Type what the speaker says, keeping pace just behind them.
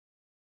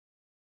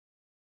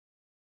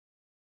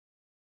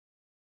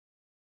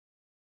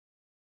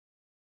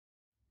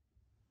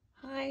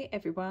Hi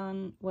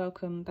everyone,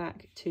 welcome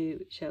back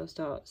to Shell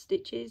Start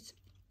Stitches.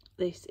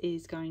 This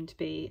is going to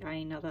be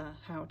another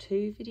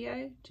how-to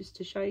video just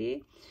to show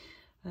you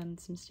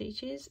some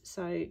stitches.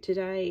 So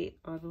today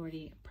I've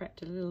already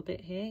prepped a little bit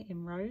here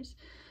in rows.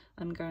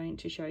 I'm going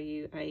to show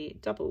you a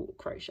double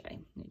crochet,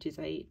 which is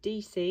a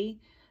DC,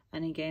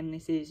 and again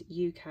this is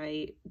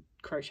UK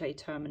crochet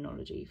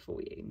terminology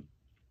for you.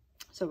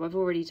 So I've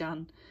already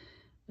done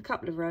a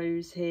couple of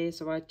rows here,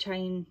 so I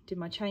did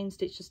my chain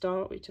stitch to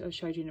start, which I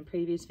showed you in a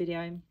previous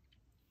video, and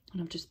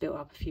I've just built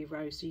up a few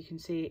rows so you can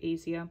see it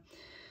easier.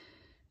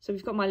 So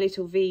we've got my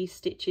little V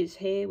stitches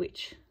here,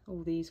 which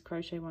all these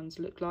crochet ones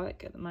look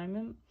like at the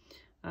moment.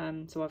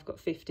 So I've got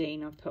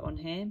 15 I've put on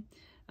here,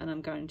 and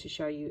I'm going to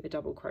show you a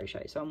double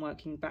crochet, so I'm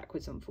working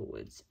backwards and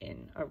forwards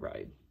in a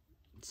row.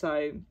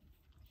 So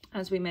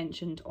as we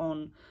mentioned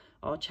on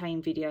our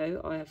chain video,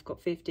 I have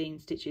got 15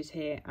 stitches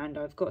here, and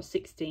I've got a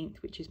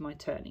 16th, which is my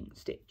turning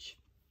stitch,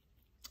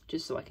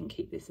 just so I can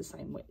keep this the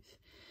same width.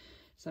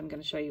 So I'm going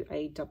to show you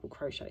a double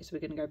crochet. So we're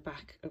going to go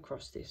back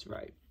across this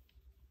row.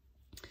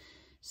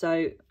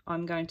 So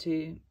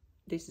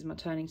this is my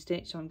turning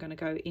stitch, so I'm going to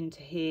go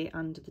into here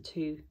under the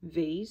two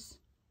V's.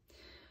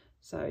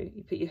 So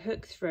you put your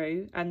hook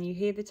through, and you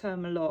hear the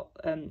term a lot,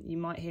 you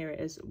might hear it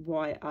as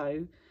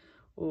YO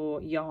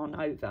or yarn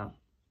over.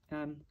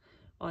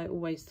 I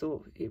always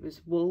thought it was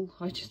wool.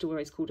 I just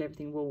always called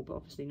everything wool, but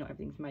obviously not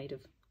everything's made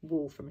of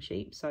wool from a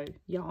sheep, so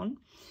yarn.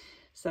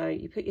 So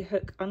you put your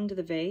hook under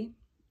the V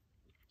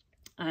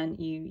and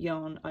you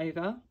yarn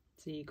over.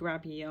 So you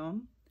grab your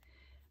yarn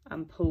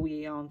and pull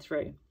your yarn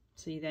through.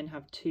 So you then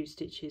have 2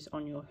 stitches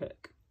on your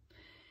hook.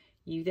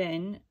 You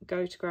then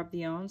go to grab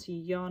the yarn, so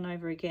you yarn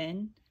over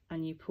again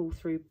and you pull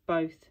through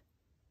both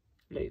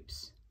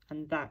loops,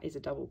 and that is a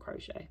double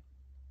crochet.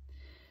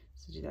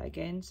 So do that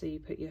again. So you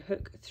put your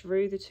hook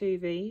through the 2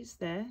 V's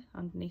there,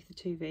 underneath the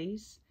 2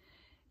 V's,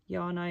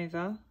 yarn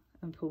over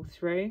and pull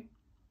through,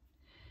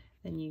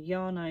 then you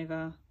yarn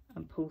over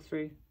and pull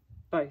through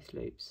both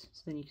loops.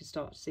 So then you can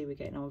start to see we're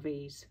getting our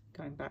V's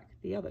going back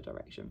the other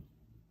direction.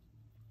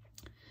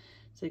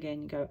 So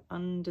again, you go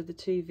under the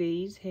 2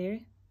 V's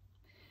here,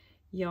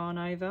 yarn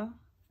over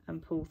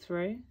and pull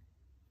through,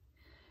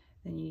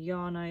 then you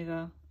yarn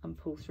over and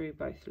pull through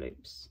both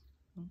loops.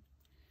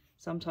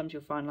 Sometimes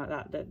you'll find like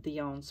that the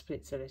yarn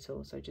splits a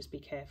little, so just be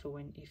careful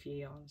if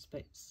your yarn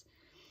splits.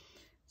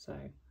 So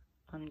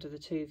under the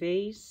 2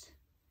 V's,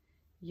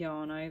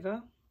 yarn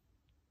over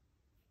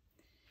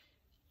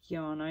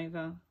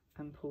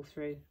and pull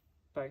through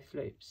both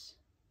loops.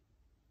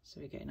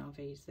 So we're getting our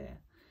V's there.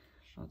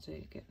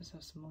 Get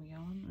myself some more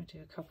yarn. I'll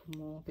do a couple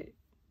more, a bit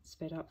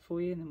sped up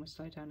for you, and then we'll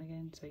slow down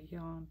again. So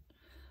yarn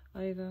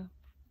over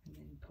and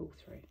then pull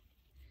through.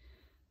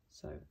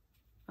 So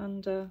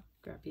under,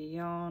 grab your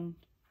yarn,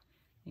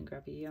 and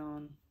grab your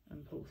yarn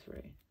and pull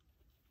through.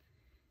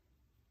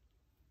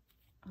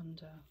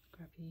 Under,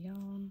 grab your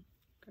yarn,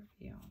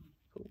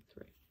 pull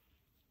through.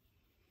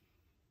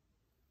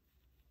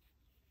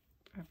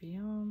 Grab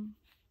your yarn,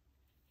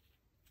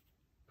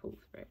 pull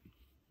through.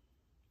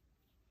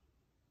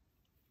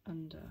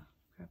 Under,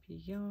 grab your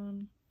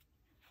yarn,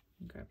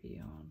 and grab your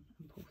yarn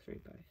and pull through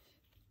both.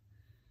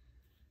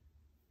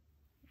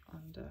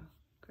 Under,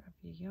 grab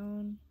your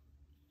yarn,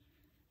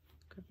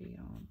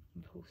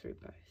 and pull through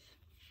both.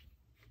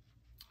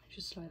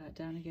 Just slow that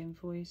down again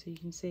for you so you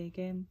can see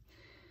again.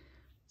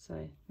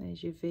 So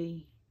there's your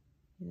V,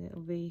 your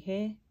little V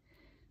here.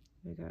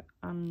 We go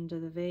under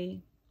the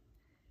V,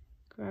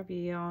 grab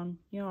your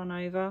yarn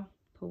over,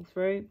 pull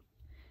through,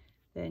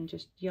 then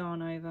just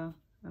yarn over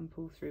and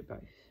pull through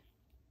both.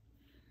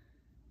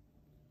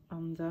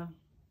 Under,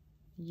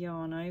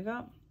 yarn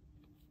over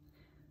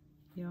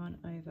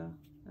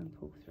and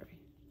pull through.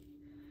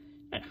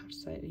 You don't have to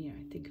say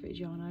it, think of it as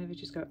yarn over,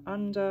 just go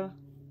under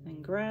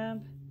and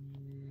grab,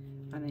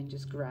 and then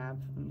just grab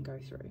and go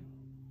through.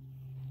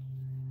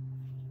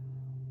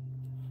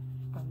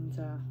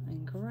 Under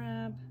and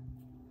grab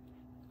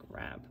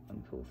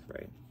and pull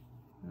through.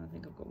 And I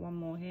think I've got one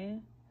more here.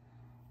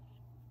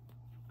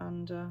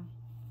 Under,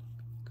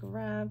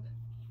 grab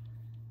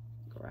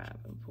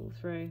and pull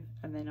through,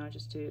 and then I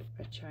just do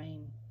a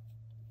chain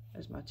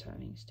as my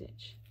turning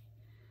stitch.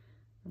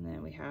 And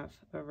then we have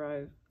a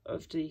row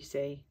of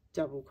DC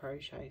double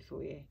crochet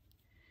for you.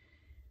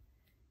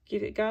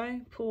 Give it a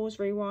go, pause,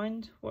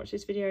 rewind, watch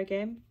this video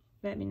again,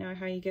 let me know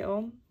how you get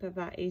on, but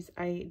that is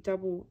a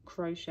double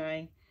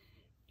crochet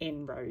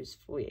in rows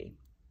for you.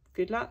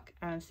 Good luck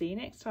and see you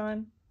next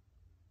time.